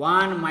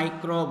 1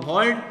 माइक्रो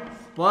वोल्ट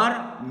पर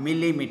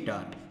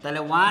मिलीमीटर। ताले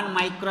 1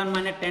 माइक्रोन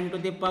माने 10 टू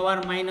द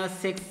पावर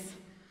 -6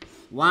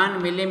 1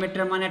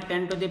 मिलीमीटर माने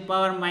 10 to the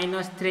power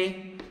 -3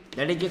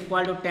 that is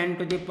equal to 10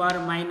 to the power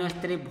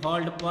 -3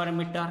 volt पर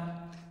मीटर।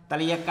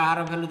 ताले ये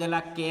कार वैल्यू देला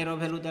के रो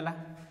वैल्यू देला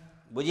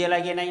बुझियला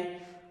कि नहीं।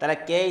 ताले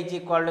के इज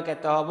इक्वल टू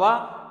केते होबो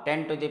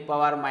 10 टू द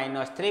पावर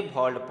 -3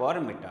 वोल्ट पर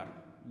मीटर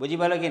बुझी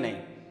पालो कि नहीं।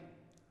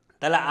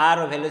 ताले आर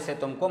वैल्यू से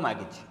तुमको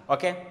मागी।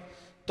 ओके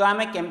तो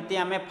आमे केमती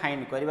आमे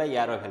फाइंड करबा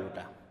यार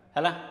वैल्यूटा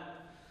हैला।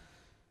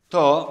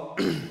 तो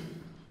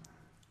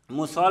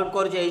मु सॉल्व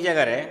कर जे एई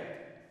जगह रे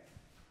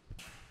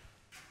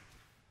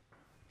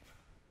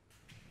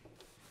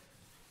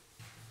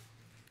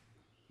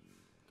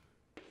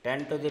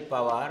 10 टू द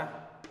पावर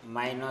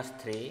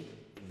 -3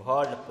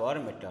 वोल्ट पर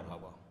मीटर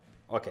होबो।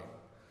 ओके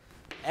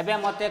एबे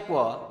मते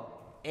को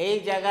एई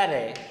जगह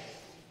रे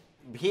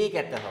V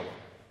केते होबो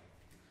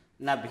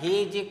ना V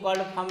इज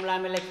इक्वल फॉर्मूला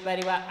में लिख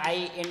परिबा I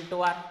into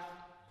R।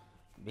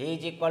 V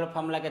is equal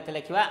formula केते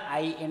लिखिबा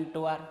I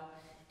into R।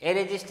 A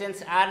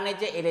resistance R नै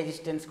जे ए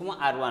रेजिस्टेंस को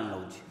R1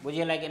 लउछ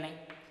बुझियला कि नहीं।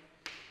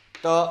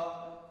 तो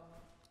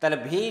ताले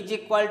V is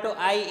equal to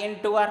I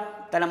into R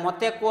ताले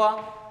मते को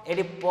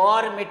एडी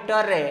पर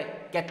मीटर रे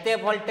केते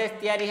वोल्टेज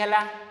तयारी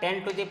हला 10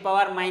 to the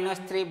power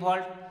 -3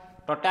 volt.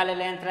 Total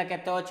length रे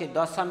केते अछि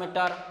 10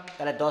 मीटर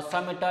ताले 10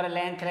 मीटर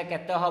लेंथ रे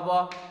केते होबो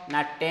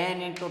ना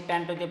 10 into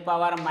 10 to the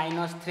power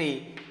 -3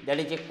 that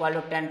is equal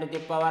to 10 to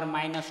the power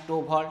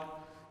 -2 volt.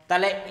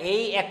 ताले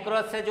एई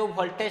एक्रॉस से जो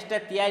वोल्टेज टा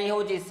तयारी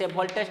होजी से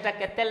वोल्टेज टा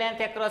केते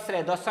लेंथ एक्रॉस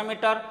रे 10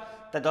 मीटर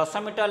तो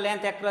 10 मीटर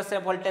लेंथ एक्रॉस रे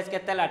वोल्टेज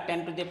केते ला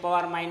 10 to the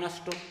power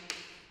 -2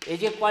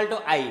 is equal to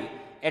I।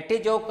 Eighty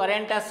जो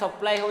करंट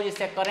सप्लाई होजी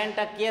से करंट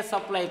के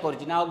सप्लाई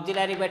करजी ना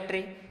ऑक्सिलरी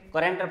बैटरी।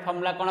 करंट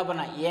फॉर्मूला कोन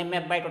बना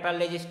ईएमएफ बाय टोटल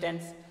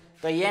रेजिस्टेंस।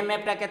 तो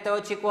ईएमएफ टा केते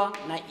अछि को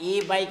ना E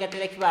बाय केते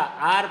लिखबा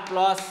R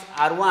plus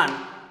R1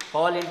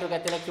 whole into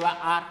केते लिखबा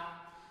R।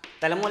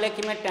 ताले मु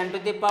लिखि में 10 to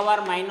the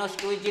power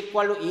 -2 is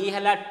equal to E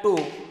हला 2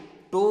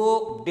 2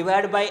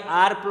 divide by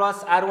r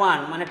plus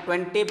r1 माने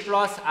 20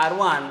 plus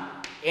r1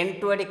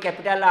 into AD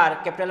capital R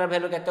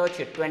value केते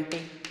अछि 20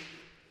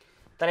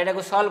 ताले एटा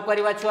को सॉल्व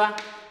करबा छुआ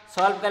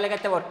सॉल्व कले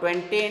केते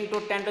 20 into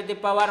 10 to the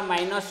power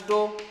 -2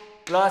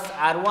 plus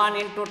r1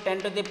 into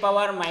 10 to the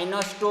power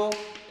 -2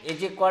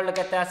 is equal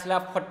केते आसला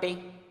 40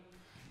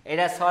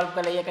 एटा सॉल्व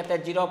कले ये केते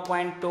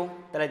 0.2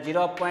 ताले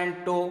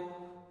 0.2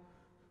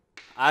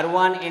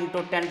 r1 into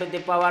 10 to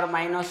the power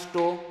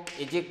 -2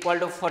 is equal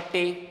to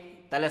 40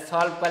 ताले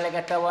सॉल्व कले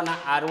केते होना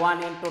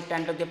r1 into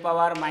 10 to the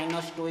power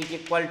 -2 is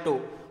equal to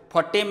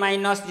 40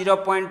 minus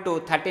 0.2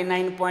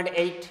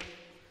 39.8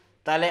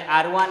 ताले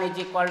r1 इज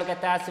इक्वल टू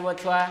केते आसीबो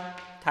छुआ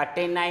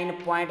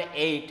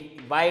 39.8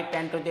 bye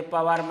 10 to the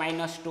power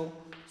 -2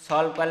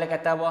 solve कले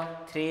केते हो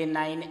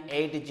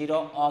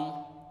 3980 ओम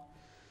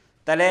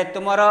ताले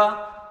तुमरो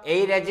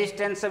एई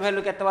रेजिस्टेंस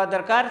वैल्यू केते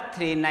दरकार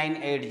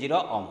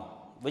 3980 ओम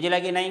बुझिला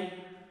कि नहीं।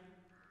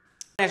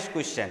 नेक्स्ट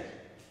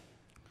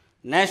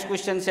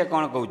क्वेश्चन से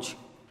कौन कहूँ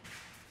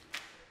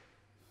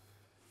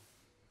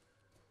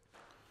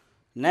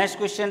नेक्स्ट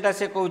क्वेश्चन टा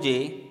से कहूँ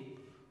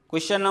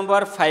क्वेश्चन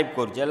नंबर 5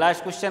 कर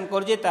लास्ट क्वेश्चन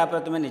कर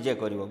तुम निजे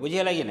कर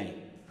बुझीगला कि नहीं।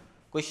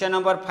 क्वेश्चन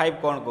नंबर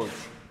 5 कौन कहूँ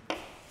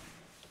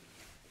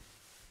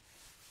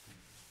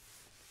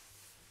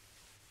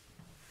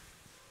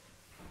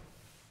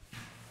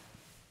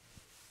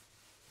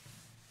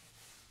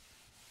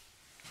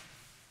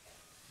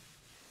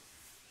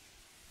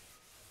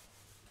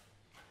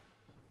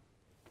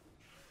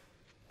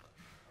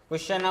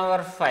क्वेश्चन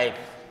नंबर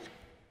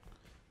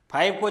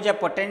 5 को जे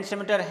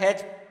पोटेंशियोमीटर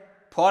हैज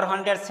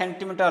 400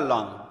 सेंटीमीटर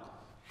लॉन्ग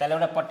ताले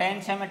गोटे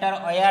पोटेंशियोमीटर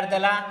वायर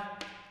देला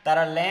तार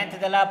लेंथ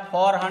देला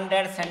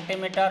 400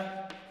 सेंटीमीटर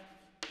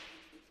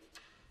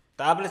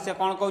ताबले से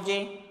कौन कहूँ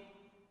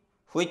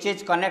which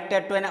is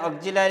connected to N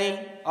auxiliary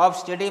of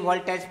steady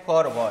voltage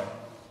 4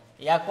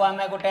 volt या को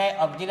आमे गोटे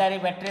ऑक्सिलरी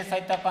बैटरी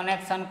सहित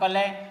कनेक्शन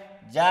कले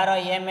जार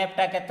ईएमएफ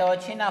टा केते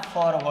अछि ना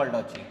 4 वोल्ट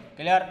अछि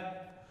क्लियर।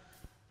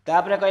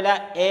 तापरे कहला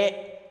ए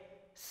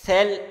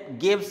cell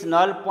gives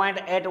null point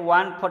at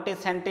 140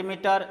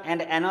 centimeter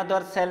and another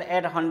cell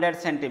at 100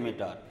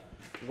 centimeter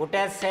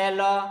गोटे सेल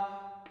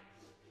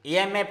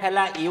ईएमएफ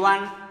है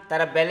E1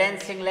 तार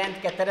बैलेंसिंग लेंथ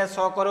केतरे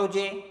शो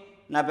करूची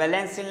ना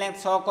बैलेंसिंग लेंथ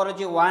शो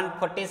करूची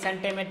 140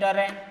 सेंटीमीटर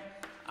रे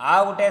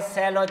आ गोटे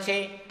सेल अछि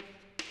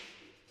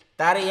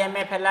तार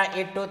ईएमएफ है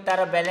E2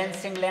 तार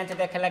बैलेंसिंग लेंथ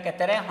देखला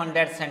केतरे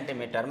 100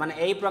 सेंटीमीटर माने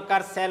एई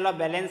प्रकार सेल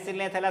बैलेंसिंग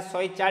लेंथ है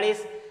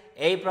 140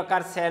 एई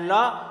प्रकार सेल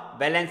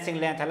बैलेंसिंग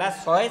लेंथ है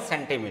 100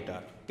 centimetre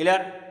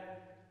clear.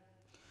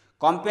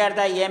 Compare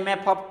the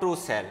EMF of to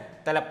cell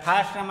ताले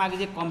फास्ट रे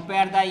मागी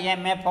compare the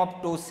EMF of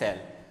to cell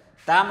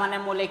ता माने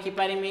मु लिखि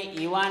पारिमी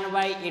E1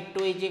 bye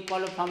E2 is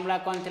equal formula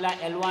कोन थिला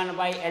L1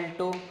 बाय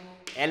L2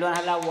 L1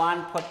 हला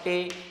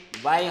 140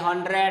 बाय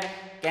 100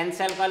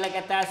 कैंसिल करले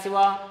केते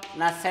आसीबो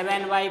ना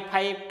 7 बाय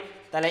 5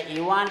 ताले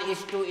E1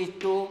 is to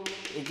E2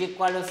 is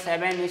equal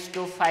 7 is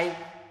to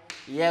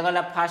 5 ये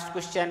गला फर्स्ट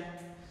क्वेश्चन।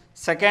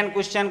 सेकंड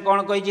क्वेश्चन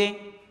कौन कही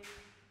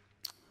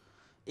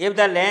if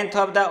the length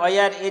of the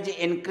wire is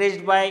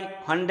increased by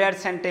 100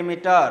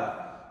 centimetre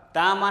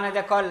ता माने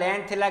देखो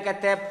लेंथ थिला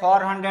केते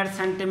 400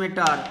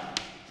 सेंटीमीटर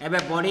एबे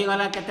बढ़ी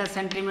गला केते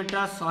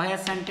सेंटीमीटर 100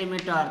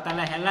 सेंटीमीटर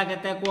ताले हैला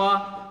केते को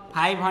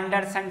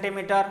 500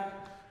 सेंटीमीटर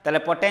ताले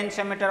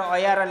पोटेंशियोमीटर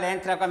वायर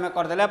लेंथ रा हम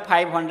कर देले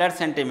 500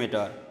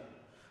 centimetre.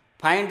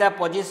 Find the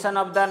position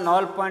of the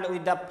null point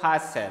with the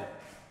fast cell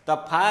तो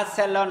फास्ट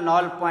सेल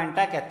नल पॉइंट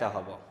टा केते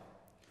हबो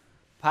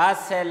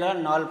फास्ट सेल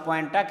नल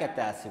पॉइंट टा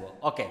केते आसीबो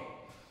ओके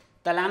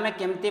ताले हमें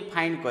केमती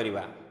फाइंड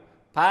करबा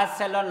फास्ट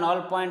सेल नल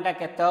पॉइंट टा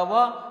केते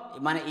हबो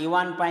माने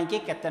E1 पाई कि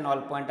केते नल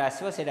पॉइंट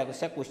आसीबो सेटा को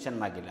से क्वेश्चन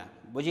मागिला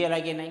बुझियला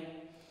कि नहीं।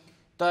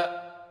 तो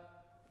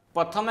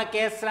प्रथम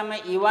केस रे में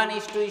E1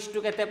 is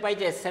to केते पाई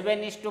जे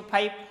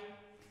 7:5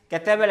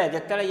 केते बेले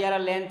जतले यार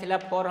लेंथ थिला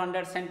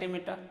 400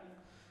 सेंटीमीटर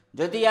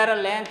जदि यार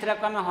लेंथ रे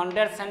हम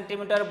 100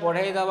 सेंटीमीटर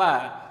बढ़ाई दबा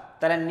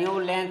ताले new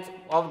length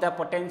of the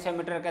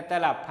potentiometer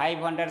केतेला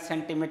 500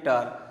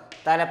 centimetre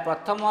ताले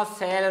प्रथम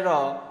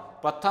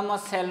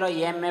सेल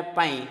ईएमएफ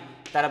पाई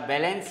तार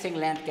बैलेंसिंग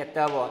लेंथ केते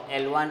हबो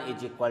L1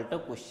 is equal to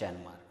question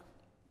mark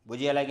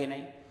बुझियला कि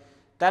नहीं।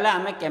 ताले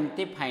हमें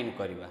केमती फाइंड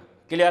करबा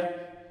क्लियर।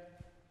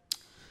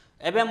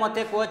 एबे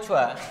मते को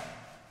छुआ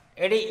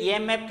एडी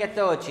ईएमएफ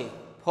केते अछि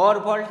 4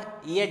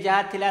 वोल्ट ये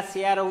जहा थिला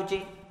शेयर होची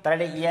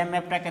तारे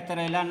ईएमएफ टा केते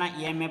रहला ना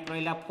ईएमएफ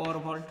रहला 4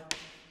 वोल्ट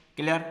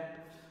क्लियर।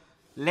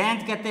 लेंथ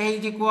केते हे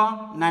जी को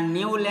ना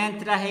न्यू लेंथ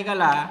रा हे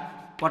गला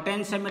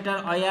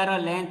पोटेंशियोमीटर वायर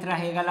लेंथ रा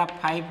हे गला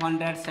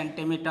 500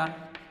 सेंटीमीटर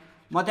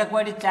मते को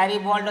एडी 4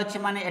 वोल्ट अछि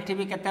माने एठी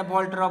भी केते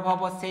वोल्ट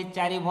रहबो से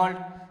 4 वोल्ट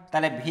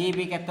ताले V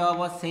भी केते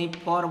हबो से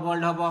 4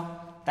 वोल्ट हबो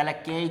ताले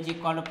K इज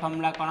इक्वल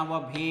फॉर्मूला कोन हबो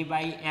V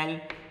बाय L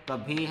तो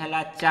V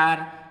हला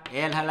 4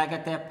 L हला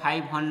केते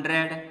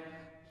 500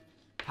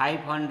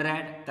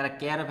 ताले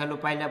K र वैल्यू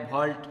पाइले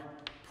वोल्ट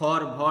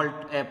 4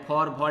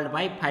 वोल्ट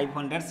बाय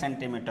 500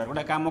 सेंटीमीटर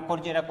गोटे काम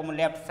कर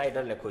लेफ्ट साइड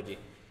लिखुची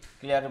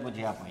क्लियर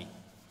बुझापी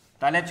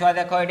ताले छुआ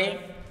देख ये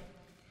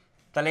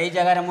ताले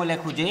जगार मु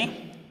लिखुची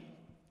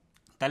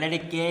ताले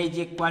के is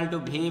equal to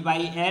we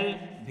by L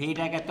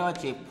Vita केते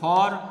अच्छी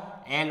 4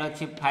 एल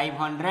अच्छी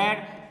 500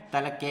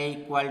 ताले के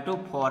इक्वाल टू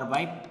 4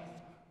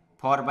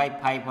 बाई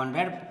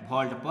 500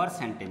 वोल्ट पर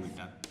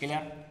सेंटीमीटर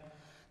क्लियर।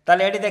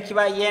 ताले एडी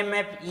देखिबा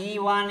EMF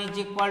E1 is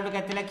equal to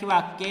केते लिखिबा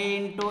k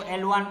into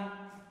L1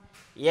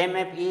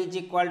 EMF E is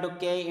equal to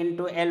k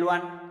into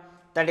L1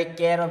 ताले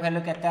k रो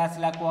वैल्यू केते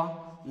आसला को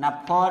ना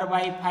 4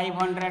 बाई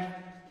 500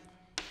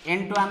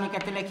 इनटू आमे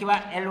केते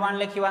लिखिबा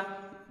L1 लिखिबा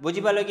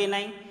बुझी पालो कि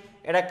नहीं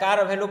एडा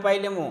कार वैल्यू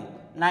पाइले मु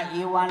ना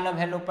E1 लो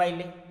वैल्यू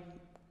पाइले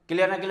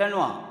क्लियर ना क्लियर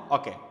नो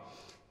ओके।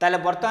 ताले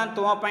वर्तमान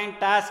तुम पई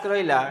टास्क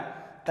रहिला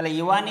ताले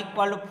E1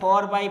 equal to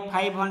 4 by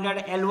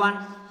 500 L1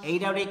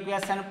 एइटा गोटे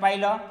इक्वेशन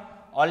पाइल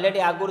ऑलरेडी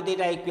आगुर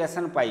दुईटा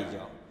इक्वेशन पाइज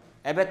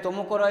एबे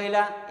तुमको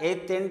रहिला ए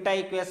तीनटा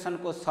इक्वेशन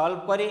को सॉल्व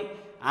करी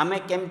आमे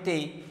केमती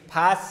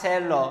fast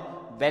cell row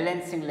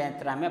balancing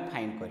length आमे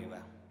फाइंड करबा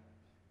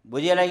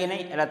बुझिला कि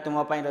नहीं एला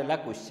तुम पई रहिला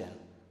क्वेश्चन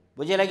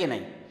बुझिला कि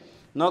नहीं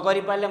न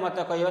करि पाले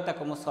मते कहियो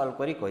ताको मु सॉल्व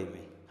करी कहिबे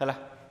हला।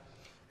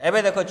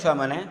 एबे देखो छुआ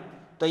माने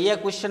तो ये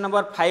क्वेश्चन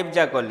नंबर 5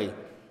 जा कली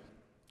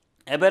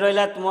एबे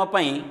रहिला तुम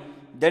पई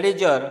that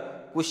is your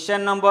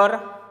question number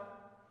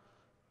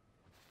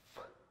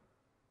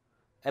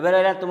एबे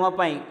रहिला तुम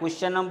पई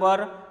क्वेश्चन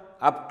नंबर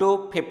अप टू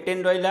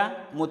 15 रहिला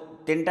मु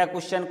तीनटा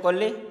क्वेश्चन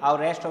कली आ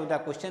रेस्ट ऑफ द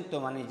क्वेश्चन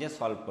तुम माने जे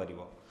सॉल्व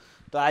करिवो।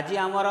 तो आज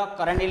हमर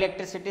करंट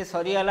इलेक्ट्रिसिटी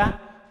सरी हला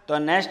तो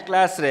नेक्स्ट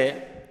क्लास रे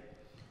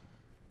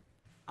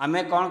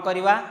आमे कौन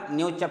करवा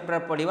न्यू चैप्टर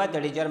पढ़ा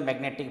that is your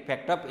magnetic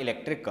effect of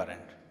electric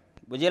current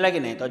बुझेगा कि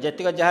नहीं। तो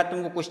जेतिक जहाँ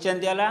तुमको क्वेश्चन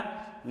दिला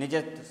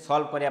निजे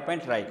सॉल्व करने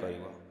ट्राई कर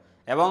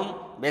एवं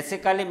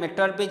बेसिकली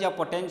मीटर भी जो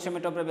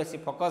पोटेंशियोमीटर पर बेसी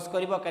फोकस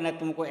करिवो कने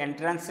तुमको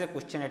एंट्रेंस से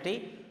क्वेश्चन एटी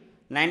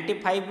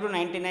 95 रु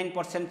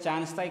 99%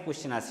 चांस था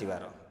क्वेश्चन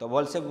आसीबार तो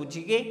भल से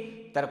बुझिकी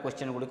तार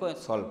क्वेश्चन गुड़ी को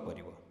सॉल्व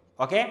करिवो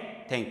ओके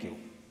थैंक यू।